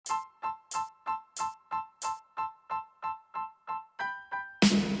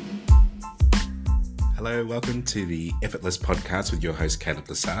Hello, welcome to the Effortless Podcast with your host, Caleb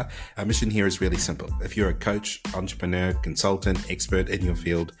Lassar. Our mission here is really simple. If you're a coach, entrepreneur, consultant, expert in your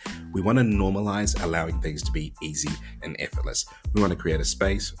field, we want to normalize allowing things to be easy and effortless. We want to create a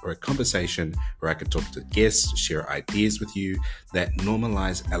space or a conversation where I can talk to guests, share ideas with you that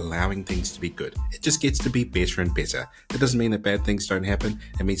normalize allowing things to be good. It just gets to be better and better. It doesn't mean that bad things don't happen.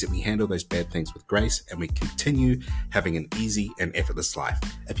 It means that we handle those bad things with grace and we continue having an easy and effortless life.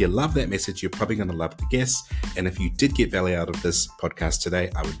 If you love that message, you're probably going to love the guests. And if you did get value out of this podcast today,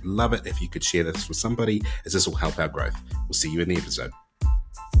 I would love it if you could share this with somebody, as this will help our growth. We'll see you in the episode.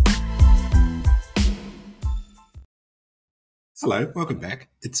 Hello, welcome back.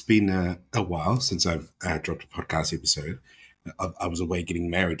 It's been a while since I've dropped a podcast episode. I was away getting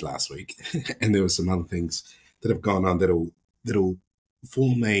married last week, and there were some other things that have gone on that'll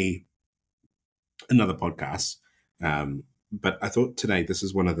form another podcast. But I thought today this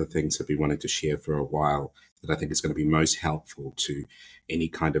is one of the things that we wanted to share for a while that I think is going to be most helpful to any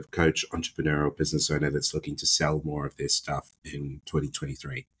kind of coach, entrepreneur, or business owner that's looking to sell more of their stuff in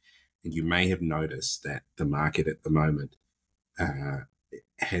 2023. And you may have noticed that the market at the moment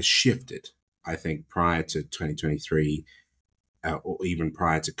has shifted. I think prior to 2023, or even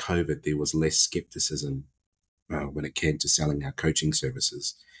prior to COVID, there was less skepticism when it came to selling our coaching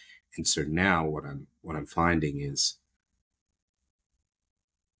services. And so now what I'm finding is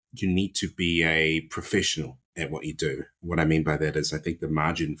you need to be a professional at what you do. What I mean by that is I think the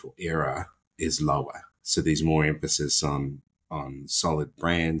margin for error is lower. So there's more emphasis on solid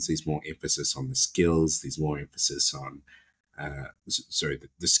brands. There's more emphasis on the skills. There's more emphasis on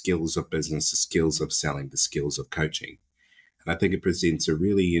the skills of business, the skills of selling, the skills of coaching. And I think it presents a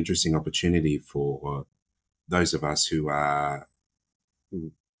really interesting opportunity for those of us who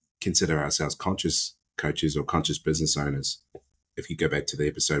consider ourselves conscious coaches or conscious business owners. If you go back to the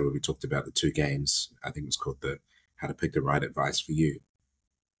episode where we talked about the 2 games, I think it was called the How to Pick the Right Advice for You.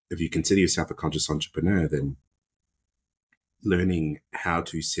 If you consider yourself a conscious entrepreneur, then learning how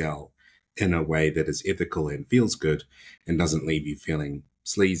to sell in a way that is ethical and feels good and doesn't leave you feeling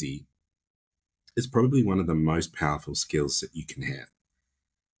sleazy is probably one of the most powerful skills that you can have.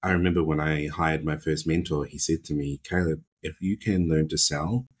 I remember when I hired my first mentor, he said to me, Caleb, if you can learn to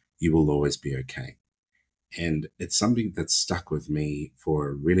sell, you will always be okay. And it's something that's stuck with me for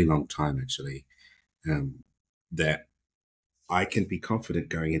a really long time, actually, that I can be confident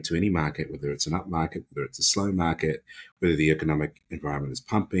going into any market, whether it's an up market, whether it's a slow market, whether the economic environment is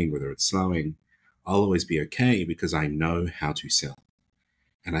pumping, whether it's slowing, I'll always be okay because I know how to sell.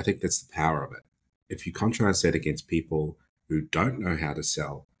 And I think that's the power of it. If you contrast that against people who don't know how to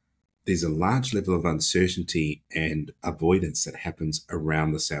sell, there's a large level of uncertainty and avoidance that happens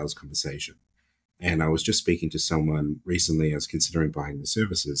around the sales conversation. And I was just speaking to someone recently. I was considering buying the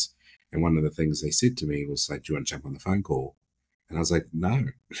services. And one of the things they said to me was like, do you want to jump on the phone call? And I was like, no,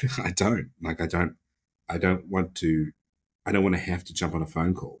 I don't. I don't want to have to jump on a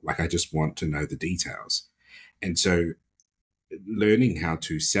phone call. Like, I just want to know the details. And so learning how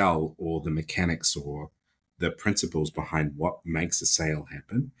to sell or the mechanics or the principles behind what makes a sale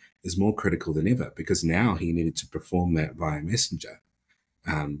happen is more critical than ever, because now he needed to perform that via Messenger.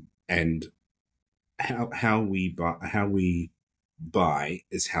 And how we buy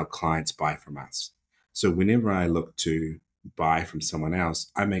is how clients buy from us. So whenever I look to buy from someone else,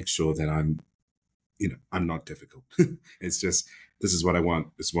 I make sure that I'm not difficult. It's just, this is what I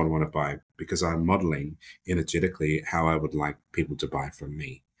want. This is what I want to buy, because I'm modeling energetically how I would like people to buy from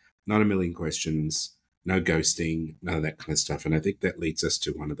me. Not a million questions, no ghosting, none of that kind of stuff. And I think that leads us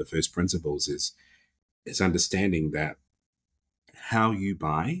to one of the first principles is understanding that how you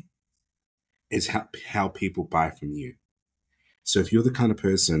buy is how people buy from you. So if you're the kind of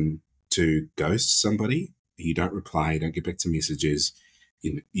person to ghost somebody, you don't reply, you don't get back to messages,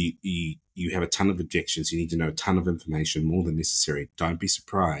 you have a ton of objections, you need to know a ton of information, more than necessary, don't be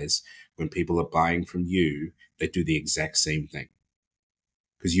surprised when people are buying from you, they do the exact same thing.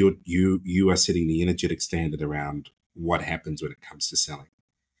 Because you are setting the energetic standard around what happens when it comes to selling.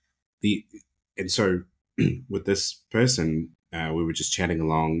 And so with this person, we were just chatting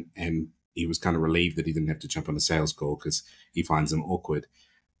along, and he was kind of relieved that he didn't have to jump on a sales call because he finds them awkward.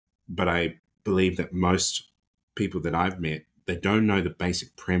 But I believe that most people that I've met, they don't know the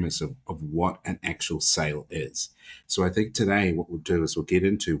basic premise of what an actual sale is. So I think today what we'll do is we'll get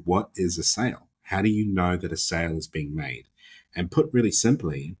into what is a sale. How do you know that a sale is being made? And put really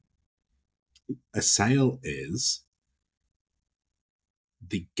simply, a sale is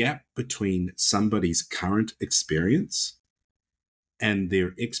the gap between somebody's current experience and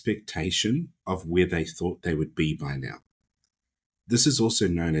their expectation of where they thought they would be by now. This is also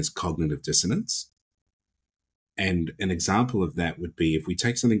known as cognitive dissonance. And an example of that would be if we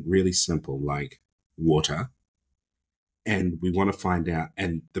take something really simple like water, and we want to find out,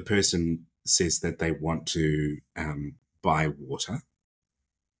 and the person says that they want to buy water,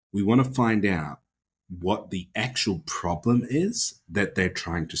 we want to find out what the actual problem is that they're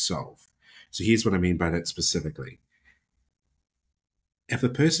trying to solve. So here's what I mean by that specifically. If a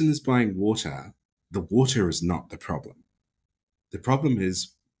person is buying water, the water is not the problem. The problem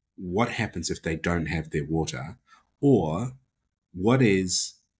is what happens if they don't have their water, or what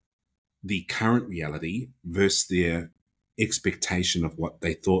is the current reality versus their expectation of what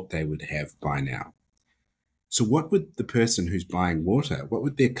they thought they would have by now. So what would the person who's buying water, what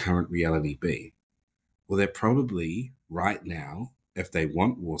would their current reality be? Well, they're probably right now, if they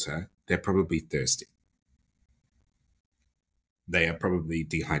want water, they're probably thirsty. They are probably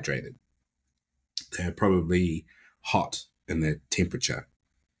dehydrated. They're probably hot in their temperature.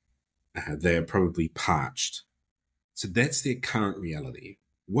 They're probably parched. So that's their current reality.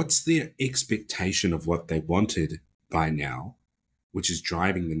 What's their expectation of what they wanted by now, which is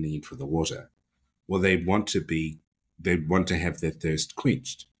driving the need for the water? Well, they want to have their thirst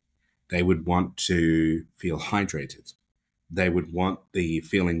quenched. They would want to feel hydrated. They would want the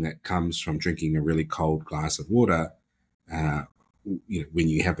feeling that comes from drinking a really cold glass of water. When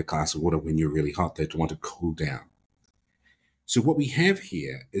you have a glass of water when you're really hot, they want to cool down. So what we have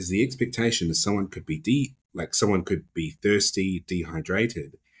here is the expectation that someone could be thirsty,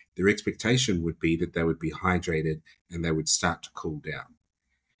 dehydrated. Their expectation would be that they would be hydrated and they would start to cool down.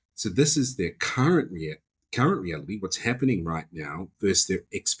 So this is their current reality, what's happening right now, versus their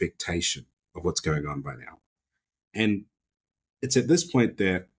expectation of what's going on by now. And it's at this point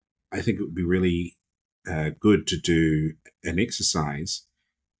that I think it would be really good to do an exercise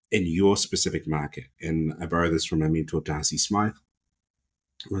in your specific market. And I borrow this from my mentor, Darcy Smythe,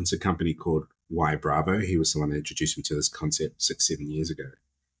 who runs a company called Y Bravo. He was someone that introduced me to this concept 6-7 years ago.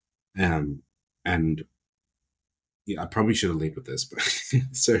 And yeah, I probably should have led with this, but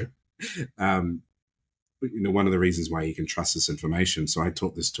so, one of the reasons why you can trust this information. So I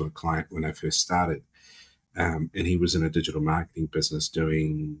taught this to a client when I first started, and he was in a digital marketing business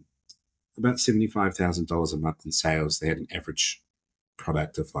doing about $75,000 a month in sales. They had an average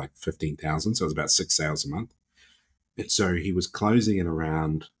product of like 15,000. So it was about 6 sales a month. And so he was closing at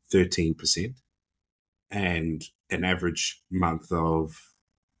around 13% and an average month of,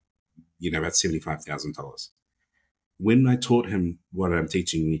 about $75,000. When I taught him what I'm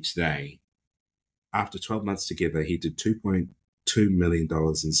teaching you today, after 12 months together, he did $2.2 million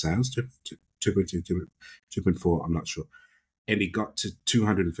in sales, 2.2, 2.4, I'm not sure. And he got to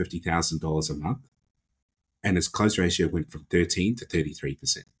 $250,000 a month. And his close ratio went from 13 to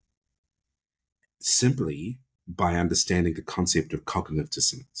 33%. Simply by understanding the concept of cognitive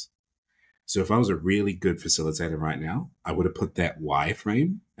dissonance. So if I was a really good facilitator right now, I would have put that why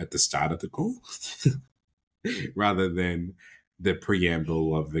frame at the start of the call rather than the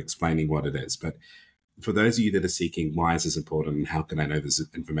preamble of explaining what it is. But for those of you that are seeking why is this important and how can I know this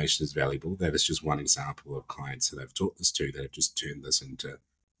information is valuable, that is just one example of clients that I've taught this to that have just turned this into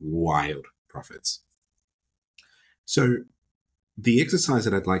wild profits. So the exercise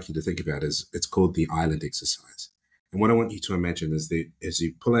that I'd like you to think about it's called the island exercise. And what I want you to imagine is that as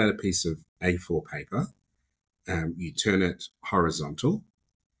you pull out a piece of A4 paper, you turn it horizontal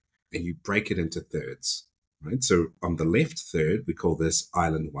and you break it into thirds, right? So on the left third, we call this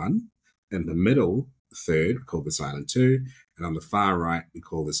island 1. In the middle third, we call this island 2. And on the far right, we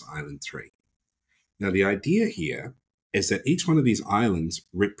call this island 3. Now, the idea here is that each one of these islands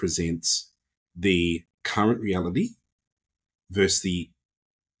represents the current reality versus the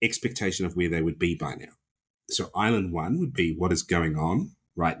expectation of where they would be by now. So island 1 would be what is going on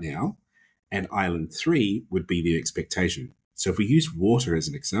right now, and island 3 would be the expectation. So if we use water as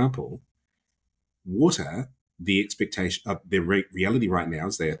an example, water, the expectation of their reality right now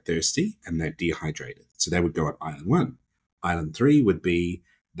is they are thirsty and they're dehydrated. So they would go at island 1. Island 3 would be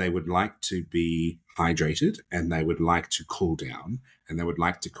they would like to be hydrated and they would like to cool down and they would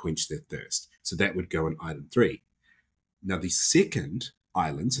like to quench their thirst. So that would go in island 3. Now, the second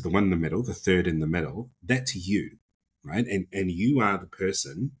island, so the one in the middle, the third in the middle, that's you, right? And you are the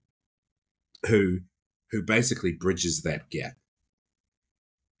person who basically bridges that gap.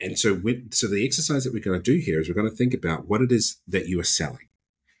 And so the exercise that we're going to do here is we're going to think about what it is that you are selling.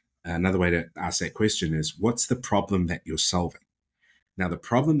 Another way to ask that question is, what's the problem that you're solving? Now, the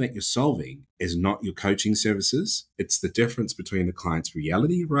problem that you're solving is not your coaching services. It's the difference between the client's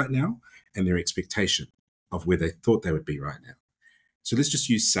reality right now and their expectation of where they thought they would be right now. So let's just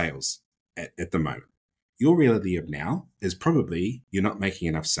use sales at the moment. Your reality of now is probably you're not making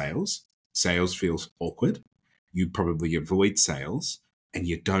enough sales. Sales feels awkward. You probably avoid sales and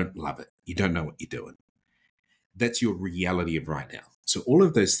you don't love it. You don't know what you're doing. That's your reality of right now. So all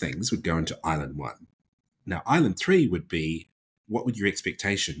of those things would go into island 1. Now, island 3 would be, what would your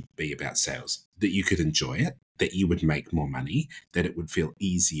expectation be about sales? That you could enjoy it, that you would make more money, that it would feel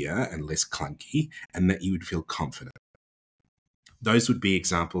easier and less clunky, and that you would feel confident. Those would be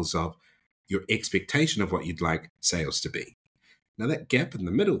examples of your expectation of what you'd like sales to be. Now, that gap in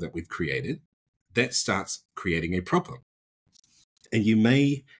the middle that we've created, that starts creating a problem. And you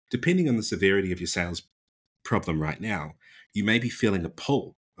may, depending on the severity of your sales problem right now, you may be feeling a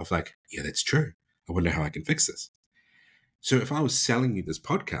pull of like, yeah, that's true. I wonder how I can fix this. So if I was selling you this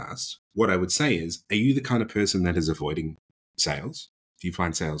podcast, what I would say is, are you the kind of person that is avoiding sales? Do you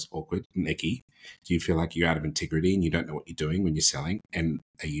find sales awkward and icky? Do you feel like you're out of integrity and you don't know what you're doing when you're selling? And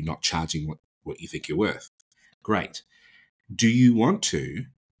are you not charging what you think you're worth? Great. Do you want to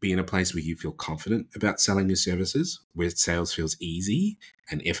be in a place where you feel confident about selling your services, where sales feels easy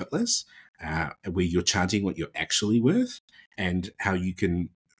and effortless, where you're charging what you're actually worth, and how you can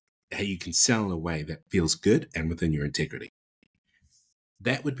sell in a way that feels good and within your integrity?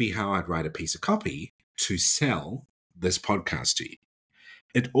 That would be how I'd write a piece of copy to sell this podcast to you.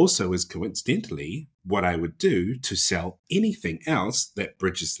 It also is coincidentally what I would do to sell anything else that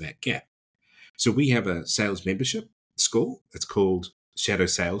bridges that gap. So we have a sales membership school. It's called Shadow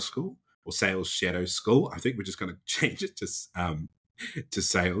Sales School or Sales Shadow School. I think we're just going to change it to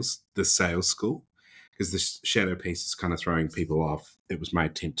sales, the sales school, because the shadow piece is kind of throwing people off. It was my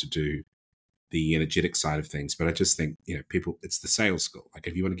attempt to do the energetic side of things, but I just think, people, it's the sales school. Like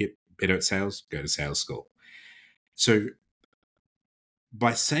if you want to get better at sales, go to sales school. So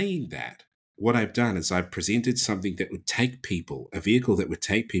by saying that, what I've done is I've presented something that would take people, a vehicle that would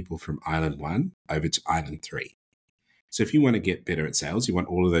take people from island 1 over to island 3. So if you want to get better at sales, you want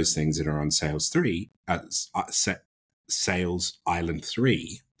all of those things that are on sales island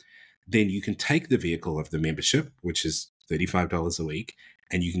 3, then you can take the vehicle of the membership, which is $35 a week,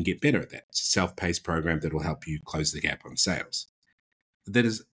 and you can get better at that. It's a self-paced program that will help you close the gap on sales. That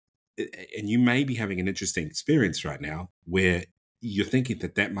is, and you may be having an interesting experience right now where you're thinking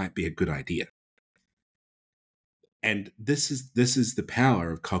that might be a good idea. And this is the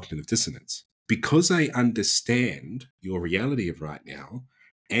power of cognitive dissonance. Because I understand your reality of right now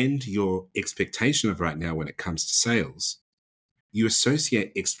and your expectation of right now when it comes to sales, you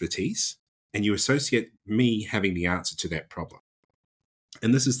associate expertise and you associate me having the answer to that problem.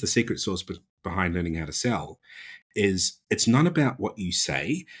 And this is the secret sauce behind learning how to sell, is it's not about what you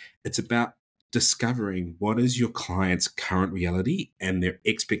say, it's about discovering what is your client's current reality and their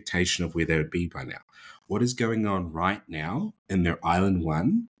expectation of where they would be by now. What is going on right now in their island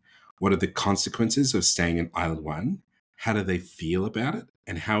 1? What are the consequences of staying in island 1? How do they feel about it?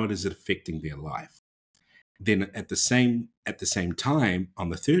 And how is it affecting their life? Then at the same time, on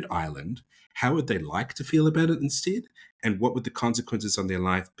the third island, how would they like to feel about it instead? And what would the consequences on their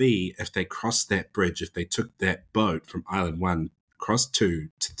life be if they crossed that bridge, if they took that boat from island 1, crossed 2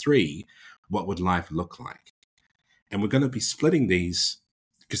 to 3, what would life look like? And we're going to be splitting these,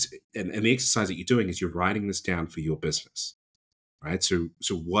 because and the exercise that you're doing is you're writing this down for your business, right? So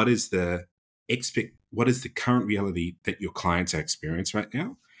what is the current reality that your clients are experiencing right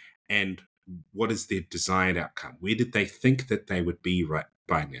now? And what is their desired outcome? Where did they think that they would be right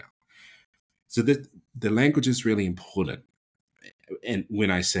by now? So the language is really important. And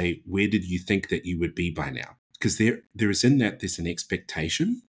when I say, where did you think that you would be by now? Because there is in that, there's an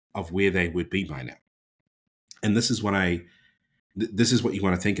expectation of where they would be by now. And this is what you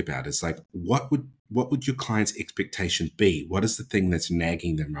want to think about. It's like, what would your client's expectation be? What is the thing that's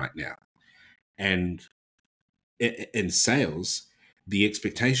nagging them right now? And in sales, the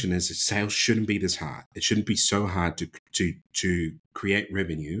expectation is that sales shouldn't be this hard. It shouldn't be so hard to create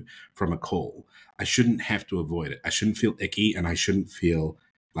revenue from a call. I shouldn't have to avoid it. I shouldn't feel icky, and I shouldn't feel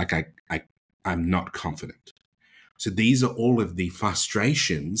like I'm not confident. So these are all of the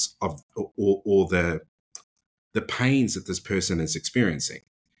frustrations of or the pains that this person is experiencing.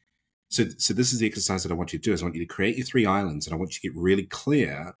 So this is the exercise that I want you to do. Is I want you to create your 3 islands, and I want you to get really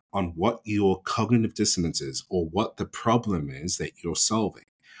clear on what your cognitive dissonance is, or what the problem is that you're solving.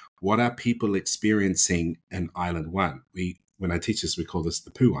 What are people experiencing in island 1? When I teach this, we call this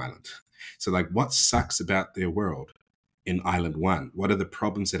the poo island. So like, what sucks about their world in island 1? What are the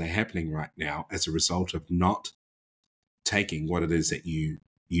problems that are happening right now as a result of not taking what it is that you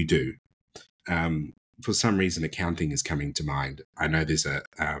do? For some reason, accounting is coming to mind. I know there's a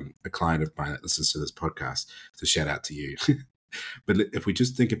client of mine that listens to this podcast, so shout out to you. But if we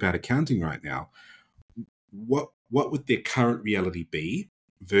just think about accounting right now, what would their current reality be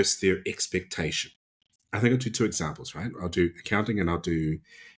versus their expectation? I think I'll do two examples, right? I'll do accounting and I'll do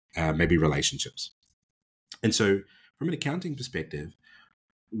maybe relationships. And so, from an accounting perspective,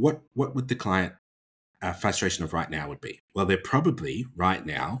 what would the client frustration of right now would be? Well, they're probably right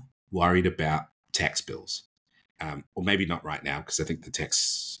now worried about tax bills. Or maybe not right now because I think the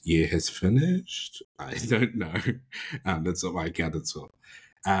tax year has finished. I don't know. That's not my accountant's fault.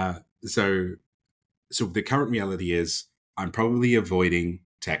 So so the current reality is I'm probably avoiding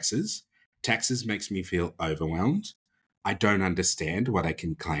taxes. Taxes makes me feel overwhelmed. I don't understand what I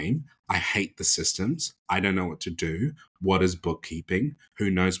can claim. I hate the systems. I don't know what to do. What is bookkeeping? Who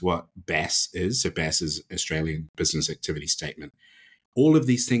knows what BAS is? So BAS is Australian Business Activity Statement. All of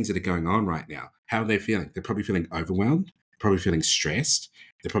these things that are going on right now, how are they feeling? They're probably feeling overwhelmed, probably feeling stressed,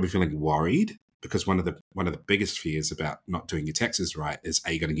 they're probably feeling worried because one of the biggest fears about not doing your taxes right is,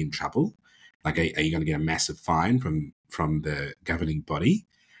 are you going to get in trouble? Like, are you going to get a massive fine from the governing body?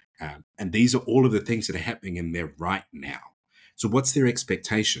 And these are all of the things that are happening in there right now. So what's their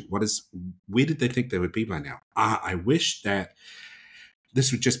expectation? Where did they think they would be by now? I wish that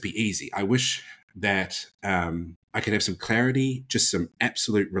this would just be easy. I wish that I could have some clarity, just some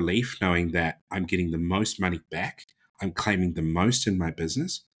absolute relief, knowing that I'm getting the most money back. I'm claiming the most in my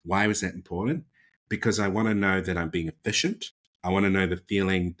business. Why was that important? Because I want to know that I'm being efficient. I want to know the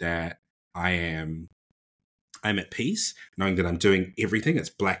feeling that I am I'm at peace, knowing that I'm doing everything. It's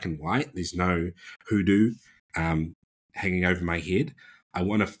black and white. There's no hoodoo um, hanging over my head. I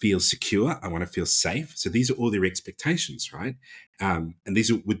want to feel secure. I want to feel safe. So these are all their expectations, right? And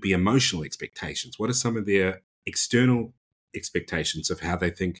these would be emotional expectations. What are some of their external expectations of how they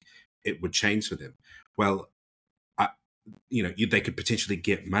think it would change for them? Well, I, they could potentially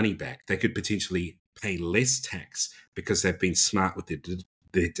get money back. They could potentially pay less tax because they've been smart with their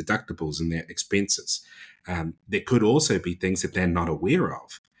deductibles and their expenses. There could also be things that they're not aware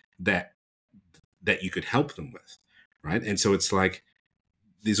of that you could help them with, right? And so it's like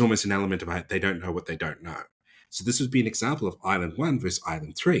there's almost an element of they don't know what they don't know. So this would be an example of Island 1 versus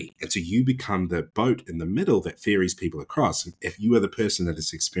Island 3. And so you become the boat in the middle that ferries people across. If you are the person that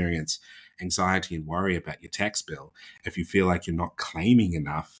has experienced anxiety and worry about your tax bill, if you feel like you're not claiming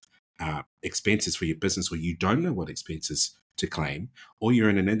enough expenses for your business, or you don't know what expenses to claim, or you're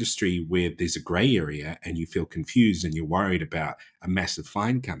in an industry where there's a gray area and you feel confused and you're worried about a massive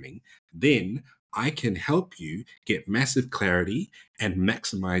fine coming, then I can help you get massive clarity and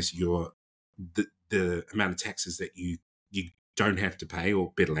maximize the amount of taxes that you don't have to pay,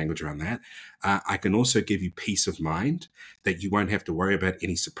 or better language around that. I can also give you peace of mind that you won't have to worry about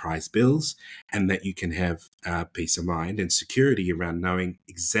any surprise bills, and that you can have peace of mind and security around knowing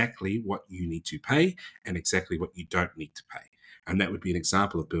exactly what you need to pay and exactly what you don't need to pay. And that would be an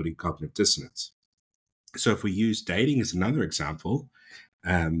example of building cognitive dissonance. So if we use dating as another example,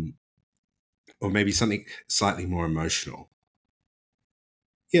 or maybe something slightly more emotional.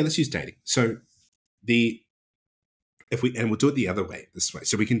 Yeah, let's use dating. So we'll do it the other way, this way.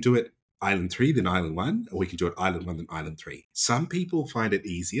 So we can do it Island 3 then Island 1, or we can do it Island 1 then Island 3. Some people find it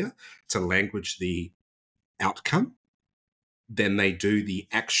easier to language the outcome than they do the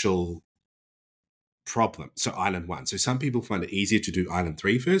actual problem. So Island 1. So some people find it easier to do Island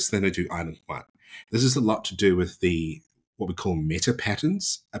 3 first than they do Island 1. This is a lot to do with what we call meta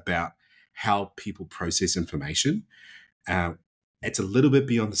patterns about how people process information. It's a little bit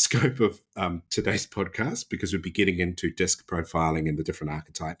beyond the scope of today's podcast, because we'd be getting into disc profiling and the different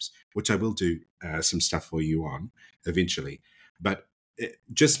archetypes, which I will do some stuff for you on eventually. But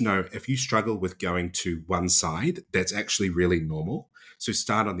just know, if you struggle with going to one side, that's actually really normal. So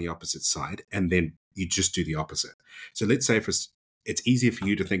start on the opposite side and then you just do the opposite. So let's say it's easier for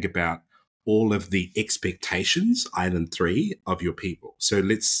you to think about all of the expectations, Island 3, of your people. So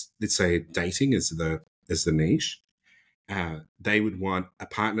let's say dating is the niche. They would want a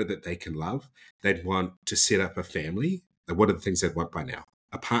partner that they can love. They'd want to set up a family. What are the things they'd want by now?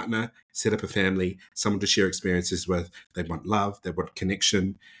 A partner, set up a family, someone to share experiences with. They'd want love. They'd want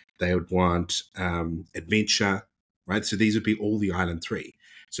connection. They would want adventure, right? So these would be all the Island 3.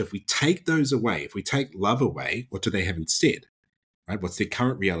 So if we take those away, if we take love away, what do they have instead? Right? What's their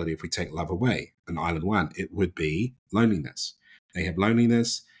current reality if we take love away? On Island 1, it would be loneliness. They have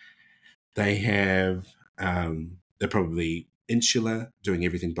loneliness. They have, they're probably insular, doing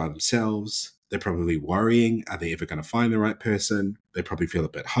everything by themselves. They're probably worrying, are they ever going to find the right person? They probably feel a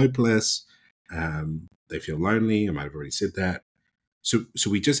bit hopeless. They feel lonely. I might have already said that. So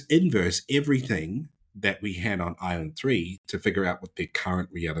we just inverse everything that we had on Island 3 to figure out what their current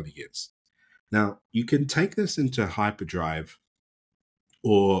reality is. Now, you can take this into hyperdrive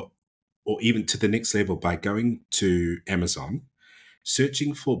or even to the next level by going to Amazon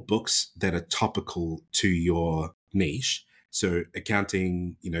searching for books that are topical to your niche. So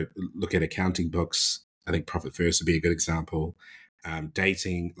accounting, look at accounting books. I think Profit First would be a good example.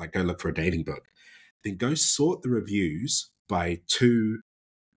 Dating, like go look for a dating book. Then go sort the reviews by two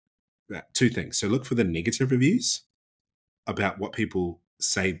things. So look for the negative reviews about what people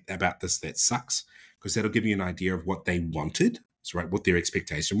say about this that sucks, because that'll give you an idea of what they wanted. So, right, what their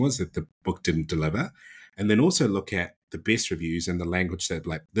expectation was that the book didn't deliver. And then also look at the best reviews and the language that,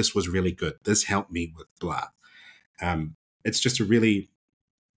 like, this was really good. This helped me with blah. It's just a really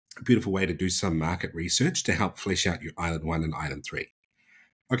beautiful way to do some market research to help flesh out your Island 1 and Island 3.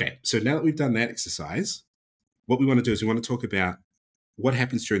 Okay, so now that we've done that exercise, what we want to do is we want to talk about what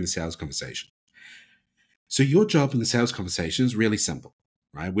happens during the sales conversation. So your job in the sales conversation is really simple,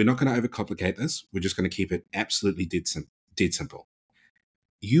 right? We're not going to overcomplicate this. We're just going to keep it absolutely dead simple.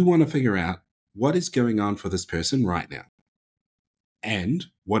 You want to figure out what is going on for this person right now and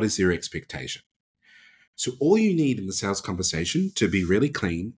what is their expectation. So all you need in the sales conversation to be really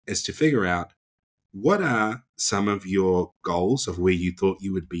clean is to figure out what are some of your goals of where you thought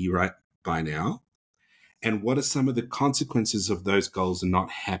you would be right by now, and what are some of the consequences of those goals not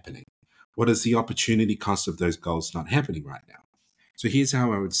happening? What is the opportunity cost of those goals not happening right now? So here's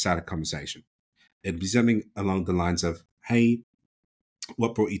how I would start a conversation. It'd be something along the lines of, hey,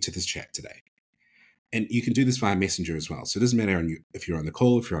 what brought you to this chat today? And you can do this via Messenger as well. So it doesn't matter if you're on the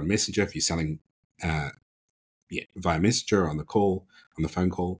call, if you're on Messenger, if you're selling via Messenger, on the call, on the phone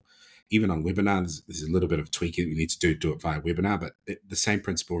call, even on webinar. There's a little bit of tweaking we need to do it via webinar, but the same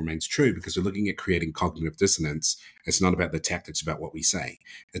principle remains true, because we're looking at creating cognitive dissonance. It's not about the tactics, about what we say.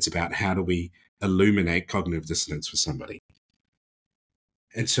 It's about how do we illuminate cognitive dissonance for somebody.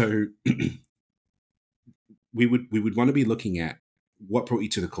 And so we would want to be looking at what brought you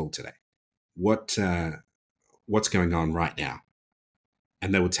to the call today. What's going on right now?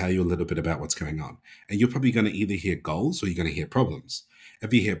 And they will tell you a little bit about what's going on. And you're probably going to either hear goals or you're going to hear problems.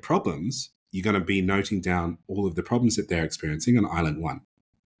 If you hear problems, you're going to be noting down all of the problems that they're experiencing on Island 1.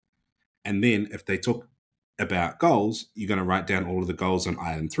 And then if they talk about goals, you're going to write down all of the goals on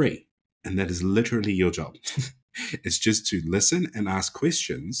Island 3. And that is literally your job. It's just to listen and ask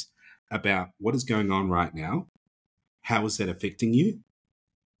questions about what is going on right now. How is that affecting you?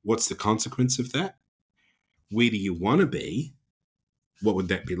 What's the consequence of that? Where do you want to be? What would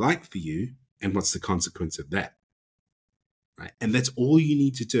that be like for you? And what's the consequence of that? Right? And that's all you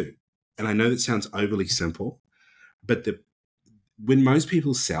need to do. And I know that sounds overly simple, but when most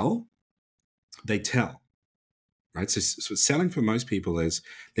people sell, they tell, right? So selling for most people is,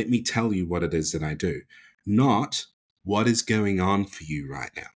 let me tell you what it is that I do, not what is going on for you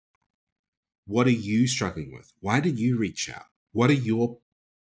right now. What are you struggling with? Why did you reach out? What are your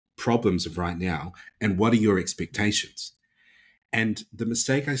problems of right now? And what are your expectations? And the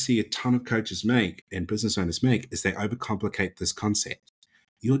mistake I see a ton of coaches make and business owners make is they overcomplicate this concept.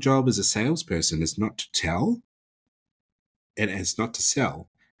 Your job as a salesperson is not to tell, and it's not to sell,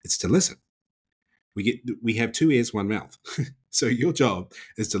 it's to listen. We have 2 ears, 1 mouth. So your job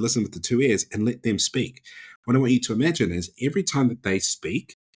is to listen with the 2 ears and let them speak. What I want you to imagine is every time that they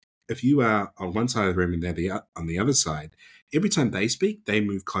speak, if you are on one side of the room and they're on the other side, every time they speak, they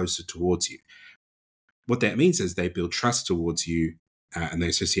move closer towards you. What that means is they build trust towards you and they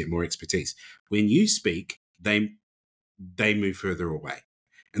associate more expertise. When you speak, they move further away.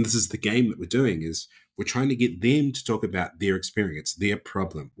 And this is the game that we're doing, is we're trying to get them to talk about their experience, their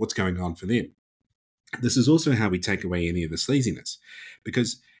problem, what's going on for them. This is also how we take away any of the sleaziness,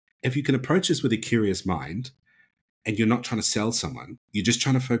 because if you can approach this with a curious mind and you're not trying to sell someone, you're just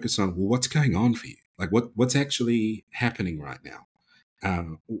trying to focus on, well, what's going on for you? Like what's actually happening right now?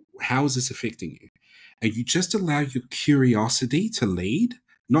 How is this affecting you? And you just allow your curiosity to lead,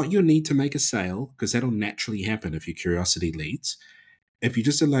 not your need to make a sale, because that'll naturally happen if your curiosity leads. If you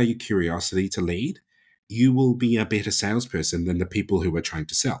just allow your curiosity to lead, you will be a better salesperson than the people who are trying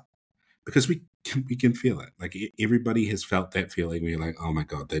to sell, because we can feel it. Like everybody has felt that feeling where you're like, oh my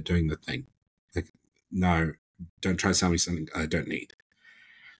God, they're doing the thing. Like, no, don't try to sell me something I don't need.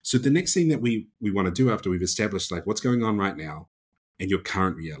 So the next thing that we want to do after we've established like what's going on right now and your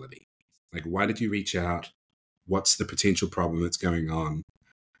current reality, like why did you reach out? What's the potential problem that's going on?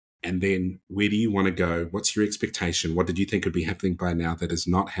 And then where do you want to go? What's your expectation? What did you think would be happening by now that is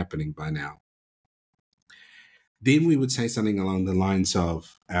not happening by now? Then we would say something along the lines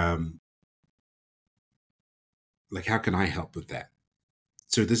of, like, how can I help with that?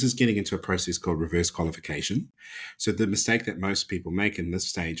 So this is getting into a process called reverse qualification. So the mistake that most people make in this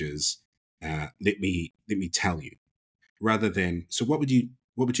stage is, let me tell you, rather than, so what would you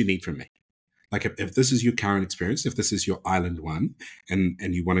need from me? Like if this is your current experience, if this is your island 1 and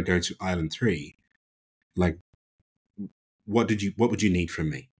you want to go to island 3, like what would you need from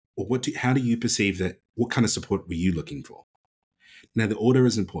me? Or how do you perceive that? What kind of support were you looking for? Now the order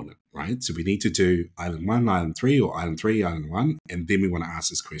is important, right? So we need to do island 1, island 3, or island 3, island 1, and then we want to ask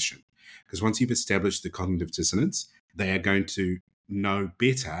this question. Because once you've established the cognitive dissonance, they are going to know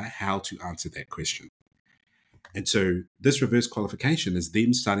better how to answer that question. And so this reverse qualification is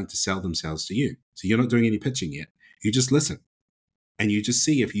them starting to sell themselves to you. So you're not doing any pitching yet. You just listen and you just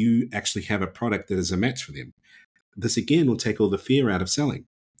see if you actually have a product that is a match for them. This again will take all the fear out of selling.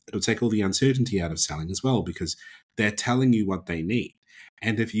 It'll take all the uncertainty out of selling as well, because they're telling you what they need.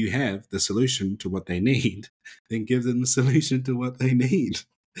 And if you have the solution to what they need, then give them the solution to what they need.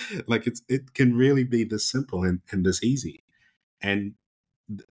 Like it can really be this simple and this easy. And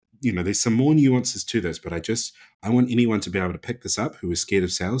there's some more nuances to this, but I want anyone to be able to pick this up who is scared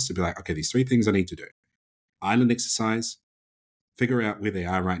of sales, to be like, okay, these 3 things I need to do. Island exercise, figure out where they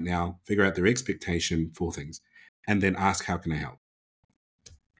are right now, figure out their expectation, 4 things, and then ask, how can I help?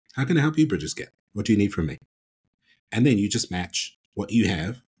 How can I help you bridge this gap? What do you need from me? And then you just match what you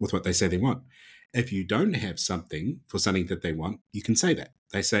have with what they say they want. If you don't have something for something that they want, you can say that.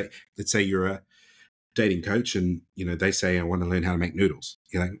 Let's say you're a dating coach and, they say, I want to learn how to make noodles.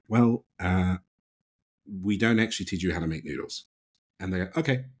 You're like, well, we don't actually teach you how to make noodles. And they go,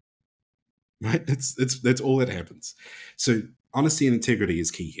 okay, right? That's all that happens. So honesty and integrity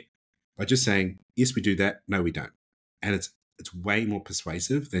is key here. By just saying, yes, we do that. No, we don't. And it's way more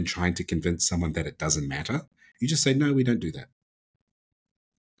persuasive than trying to convince someone that it doesn't matter. You just say, no, we don't do that.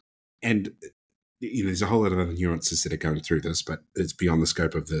 And there's a whole lot of other nuances that are going through this, but it's beyond the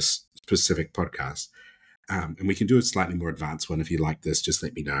scope of this specific podcast. And we can do a slightly more advanced one. If you like this, just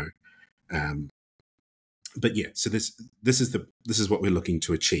let me know. But yeah, so this is what we're looking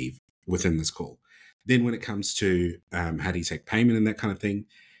to achieve within this call. Then when it comes to how do you take payment and that kind of thing,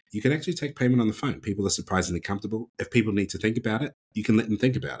 you can actually take payment on the phone. People are surprisingly comfortable. If people need to think about it, you can let them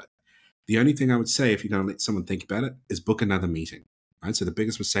think about it. The only thing I would say, if you're going to let someone think about it, is book another meeting, right? So the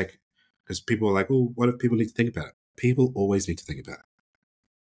biggest mistake, because people are like, oh, what if people need to think about it? People always need to think about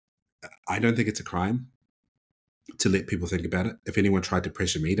it. I don't think it's a crime to let people think about it. If anyone tried to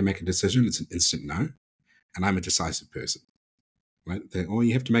pressure me to make a decision, it's an instant no. And I'm a decisive person, right?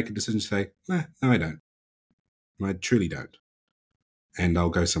 You have to make a decision to say, no, I don't. I truly don't. And I'll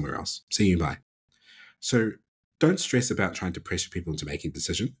go somewhere else. See you, bye. So don't stress about trying to pressure people into making a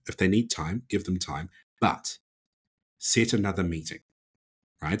decision. If they need time, give them time, but set another meeting,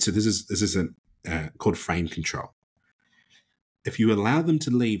 right? So this is called frame control. If you allow them to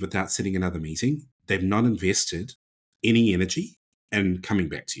leave without setting another meeting, they've not invested any energy in coming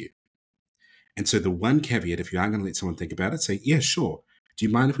back to you. And so the one caveat, if you are going to let someone think about it, say, yeah, sure. Do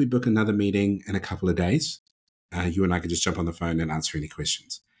you mind if we book another meeting in a couple of days? You and I can just jump on the phone and answer any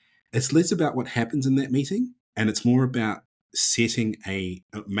questions. It's less about what happens in that meeting, and it's more about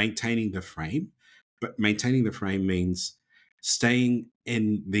maintaining the frame. But maintaining the frame means staying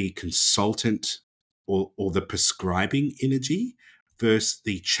in the consultant or the prescribing energy versus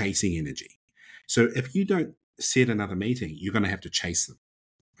the chasing energy. So if you don't set another meeting, you're going to have to chase them,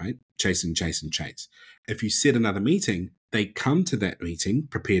 right? Chase and chase and chase. If you set another meeting, they come to that meeting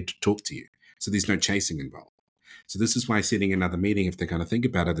prepared to talk to you. So there's no chasing involved. So this is why setting another meeting, if they're going to think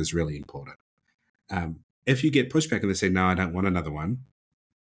about it, is really important. If you get pushback and they say, no, I don't want another one,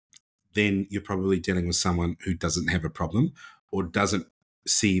 then you're probably dealing with someone who doesn't have a problem or doesn't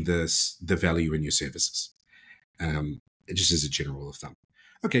see the value in your services. It just is a general rule of thumb.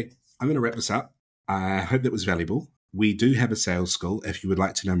 Okay, I'm going to wrap this up. I hope that was valuable. We do have a sales school. If you would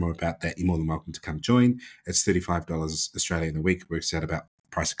like to know more about that, you're more than welcome to come join. It's $35 Australian a week. It works out about the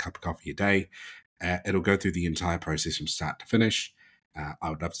price of a cup of coffee a day. It'll go through the entire process from start to finish. I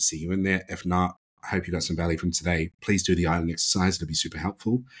would love to see you in there. If not, I hope you got some value from today. Please do the island exercise. It'll be super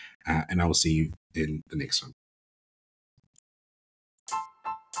helpful. And I will see you in the next one.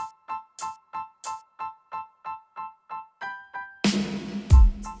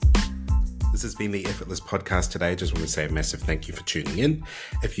 This has been the Effortless Podcast today. Just want to say a massive thank you for tuning in.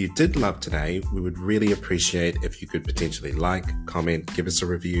 If you did love today, we would really appreciate if you could potentially like, comment, give us a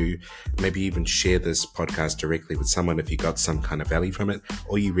review, maybe even share this podcast directly with someone if you got some kind of value from it,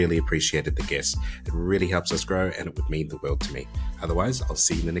 or you really appreciated the guest. It really helps us grow and it would mean the world to me. Otherwise, I'll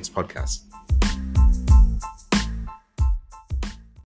see you in the next podcast.